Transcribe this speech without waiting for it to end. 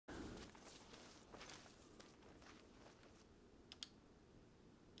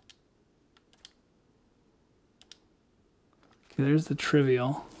Okay, there's the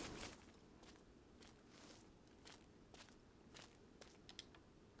trivial.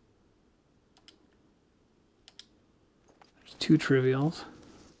 There's 2 trivials.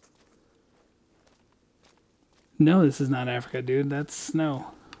 No, this is not Africa, dude. That's snow.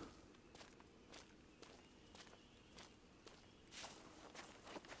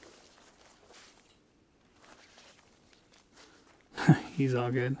 He's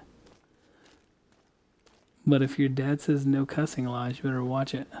all good. But if your dad says no cussing laws, you better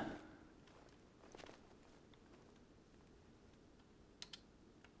watch it.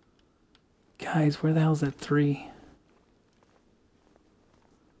 Guys, where the hell's that 3?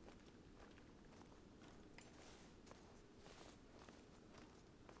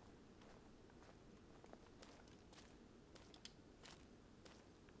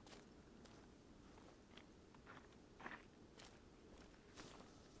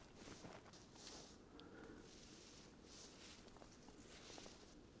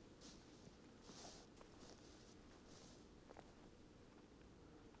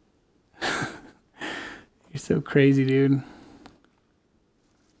 You're so crazy, dude.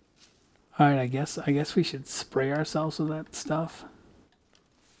 Alright, I guess we should spray ourselves with that stuff.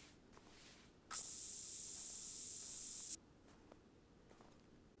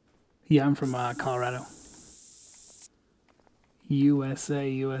 Yeah, I'm from Colorado. USA,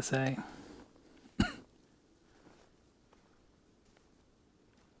 USA.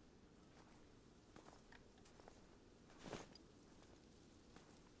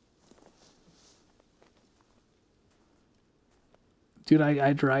 Dude,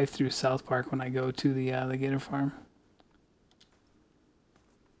 I drive through South Park when I go to the gator farm.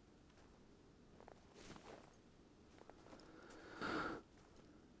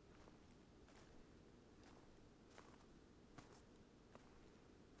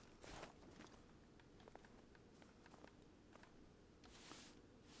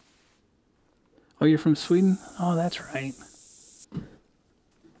 Oh, you're from Sweden? Oh, that's right.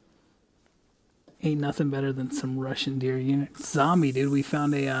 Ain't nothing better than some Russian deer unit. Zombie, dude, we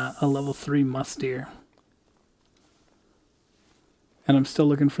found a level 3 musk deer. And I'm still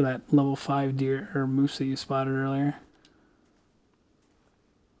looking for that level 5 deer or moose that you spotted earlier.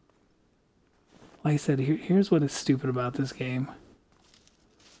 Like I said, here's what is stupid about this game.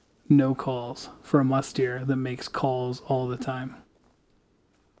 No calls for a musk deer that makes calls all the time.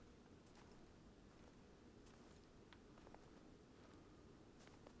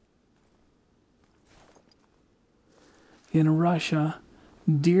 In Russia,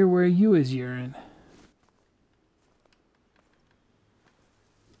 deer where you is urine.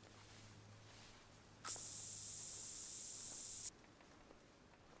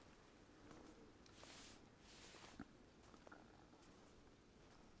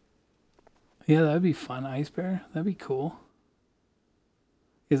 Yeah, that'd be fun. Ice bear? That'd be cool.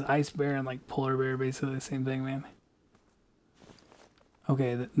 Is ice bear and like polar bear basically the same thing, man?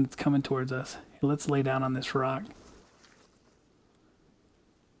 Okay, it's coming towards us. Let's lay down on this rock.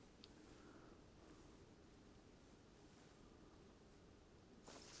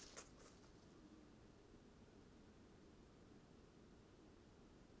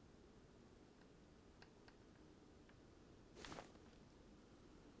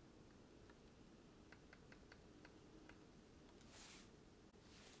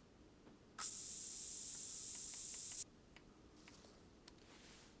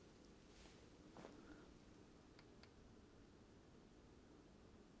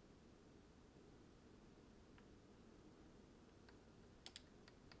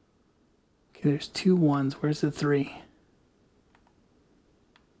 Okay, there's 2 1s. Where's the 3?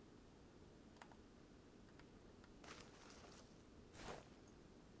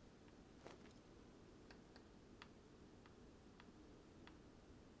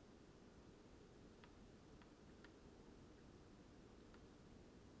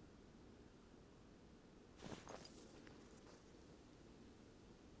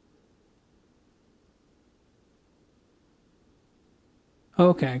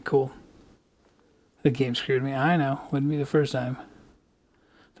 Okay, cool. The game screwed me. I know. Wouldn't be the first time.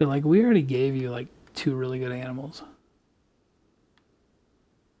 They're like, we already gave you like 2 really good animals.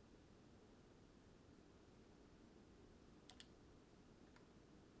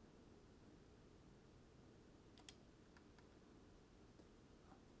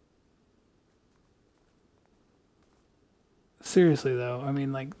 Seriously though, I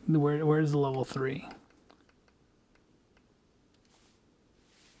mean, like, where's the level 3?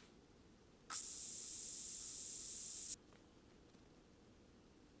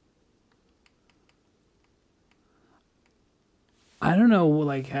 I don't know,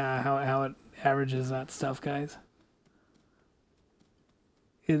 like, how it averages that stuff, guys.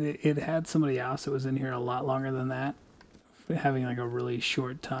 it had somebody else that was in here a lot longer than that, having like a really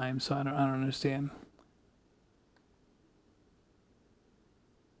short time. So I don't understand.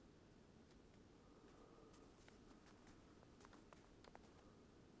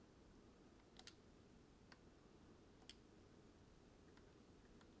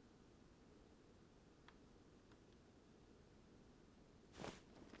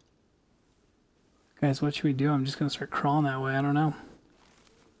 Guys, what should we do? I'm just gonna start crawling that way. I don't know.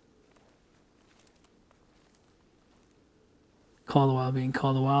 Call the wild being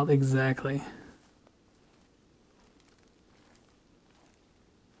call the wild. Exactly.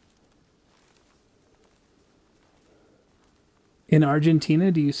 In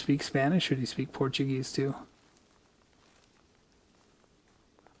Argentina, do you speak Spanish or do you speak Portuguese too?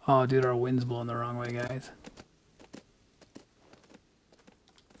 Oh, dude, our wind's blowing the wrong way, guys.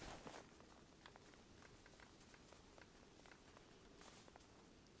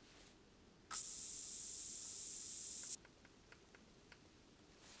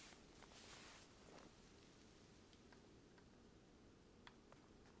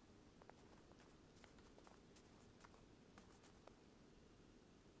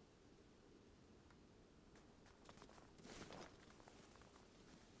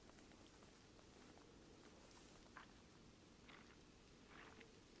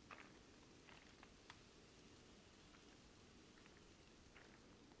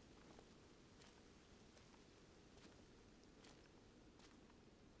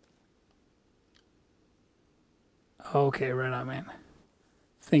 Okay, right on, man.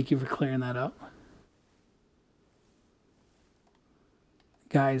 Thank you for clearing that up.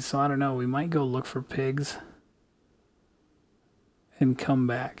 Guys, so I don't know, we might go look for pigs and come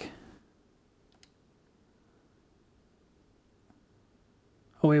back.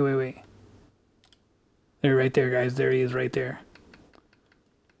 Oh, wait. They're right there, guys. There he is right there.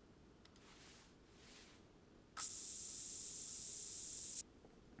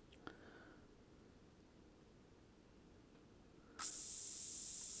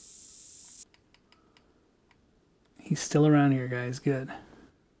 He's still around here, guys. Good.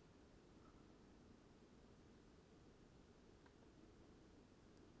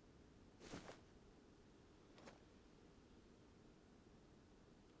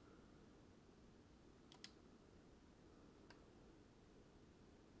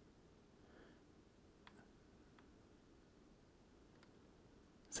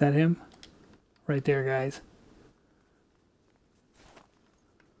 Is that him? Right there, guys.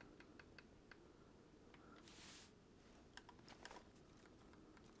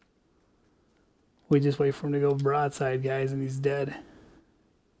 We just wait for him to go broadside, guys, and he's dead.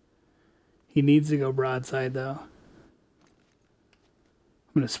 He needs to go broadside, though. I'm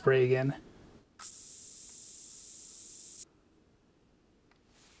going to spray again.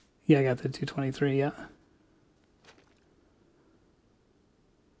 Yeah, I got the 223, yeah.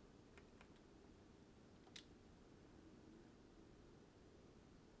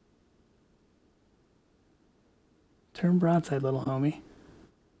 Turn broadside, little homie.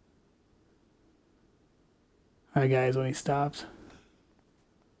 Alright, guys, when he stops.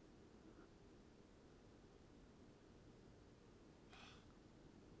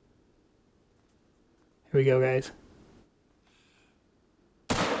 Here we go, guys.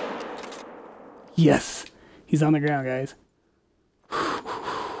 Yes! He's on the ground, guys.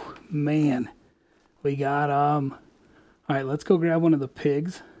 Man. We got Alright, let's go grab one of the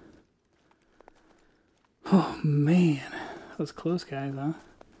pigs. Oh, man. That was close, guys, huh?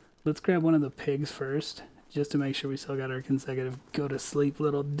 Let's grab one of the pigs first, just to make sure we still got our consecutive go to sleep,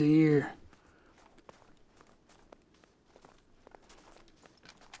 little deer.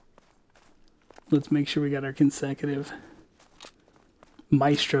 Let's make sure we got our consecutive.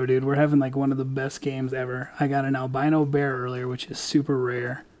 Maestro, dude. We're having like one of the best games ever. I got an albino bear earlier, which is super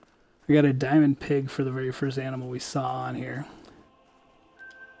rare. I got a diamond pig for the very first animal we saw on here.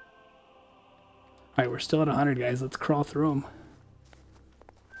 Alright, we're still at 100, guys. Let's crawl through them.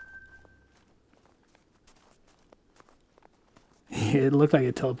 It looked like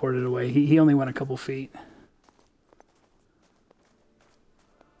it teleported away. He only went a couple feet.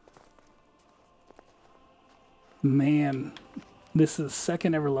 Man, this is the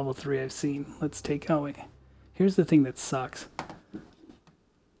second ever level 3 I've seen. Let's take out. Wait. Here's the thing that sucks.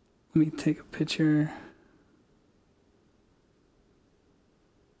 Let me take a picture.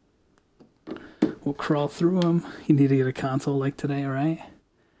 We'll crawl through them. You need to get a console like today, alright?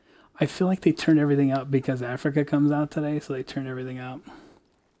 I feel like they turned everything up because Africa comes out today, so they turned everything up.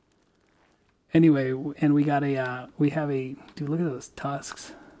 Anyway, and we got a, we have a, dude, look at those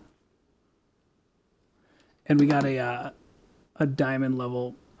tusks. And we got a a diamond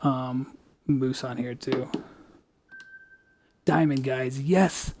level moose on here too. Diamond, guys.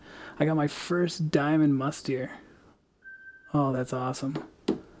 Yes! I got my first diamond musk deer. Oh, that's awesome.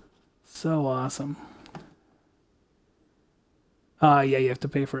 So awesome. Yeah, you have to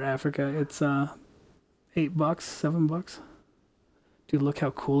pay for Africa. It's $8, $7. Dude, look how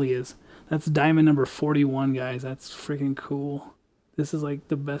cool he is. That's diamond number 41, guys. That's freaking cool. This is like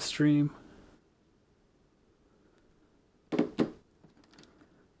the best stream.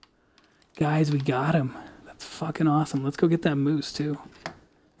 Guys, we got him. That's fucking awesome. Let's go get that moose too.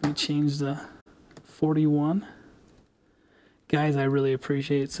 Let me change the 41. Guys, I really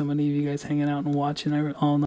appreciate so many of you guys hanging out and watching all night.